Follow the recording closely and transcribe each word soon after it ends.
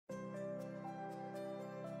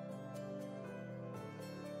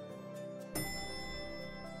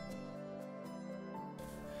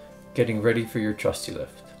Getting ready for your trusty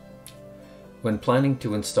lift. When planning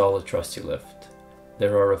to install a trusty lift,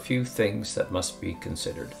 there are a few things that must be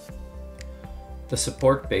considered. The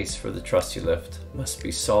support base for the trusty lift must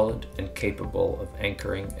be solid and capable of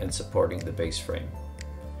anchoring and supporting the base frame.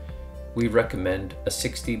 We recommend a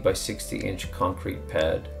 60 by 60 inch concrete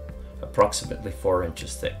pad, approximately 4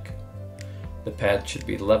 inches thick. The pad should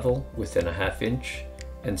be level within a ½ inch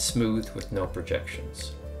and smooth with no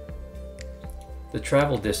projections. The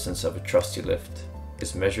travel distance of a trusty lift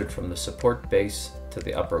is measured from the support base to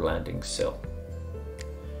the upper landing sill.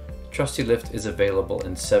 Trusty lift is available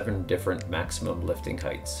in 7 different maximum lifting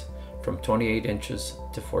heights, from 28 inches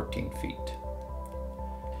to 14 feet.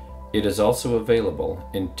 It is also available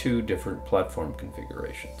in 2 different platform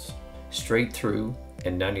configurations, straight through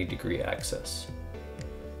and 90-degree access.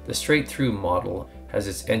 The straight through model has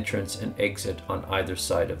its entrance and exit on either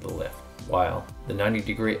side of the lift, while the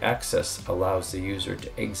 90-degree access allows the user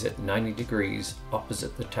to exit 90 degrees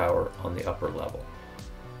opposite the tower on the upper level.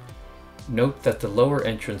 Note that the lower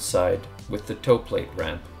entrance side with the toe plate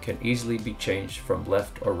ramp can easily be changed from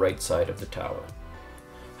left or right side of the tower.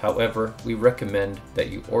 However, we recommend that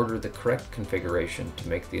you order the correct configuration to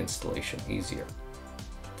make the installation easier.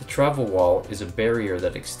 The travel wall is a barrier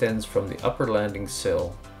that extends from the upper landing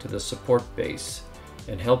sill to the support base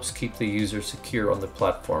and helps keep the user secure on the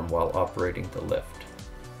platform while operating the lift.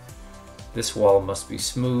 This wall must be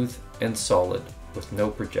smooth and solid with no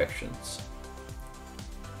projections.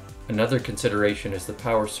 Another consideration is the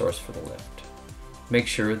power source for the lift. Make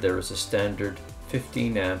sure there is a standard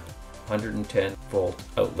 15 amp 110 volt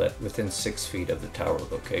outlet within 6 feet of the tower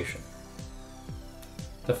location.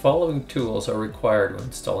 The following tools are required when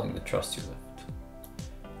installing the trusty lift.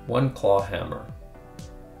 1 claw hammer,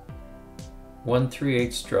 1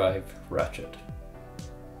 3/8 drive ratchet,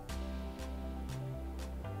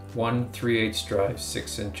 1 3/8 drive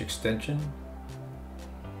 6-inch extension,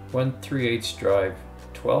 1 3/8 drive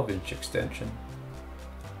 12-inch extension,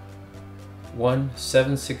 1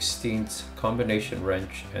 7/16 combination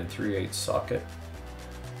wrench and 3/8 socket,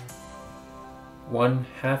 1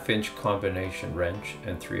 1/2-inch combination wrench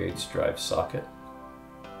and 3/8 drive socket,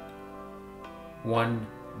 1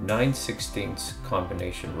 9/16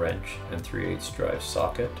 combination wrench and 3/8 drive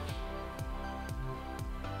socket,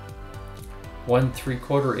 1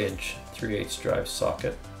 3/4 inch 3/8 drive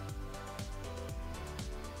socket,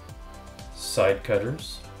 side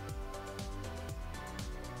cutters,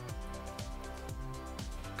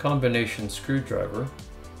 combination screwdriver,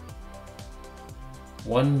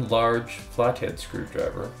 1 large flathead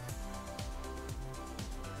screwdriver,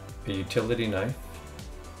 a utility knife,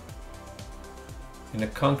 and a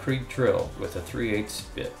concrete drill with a 3/8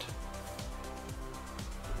 bit.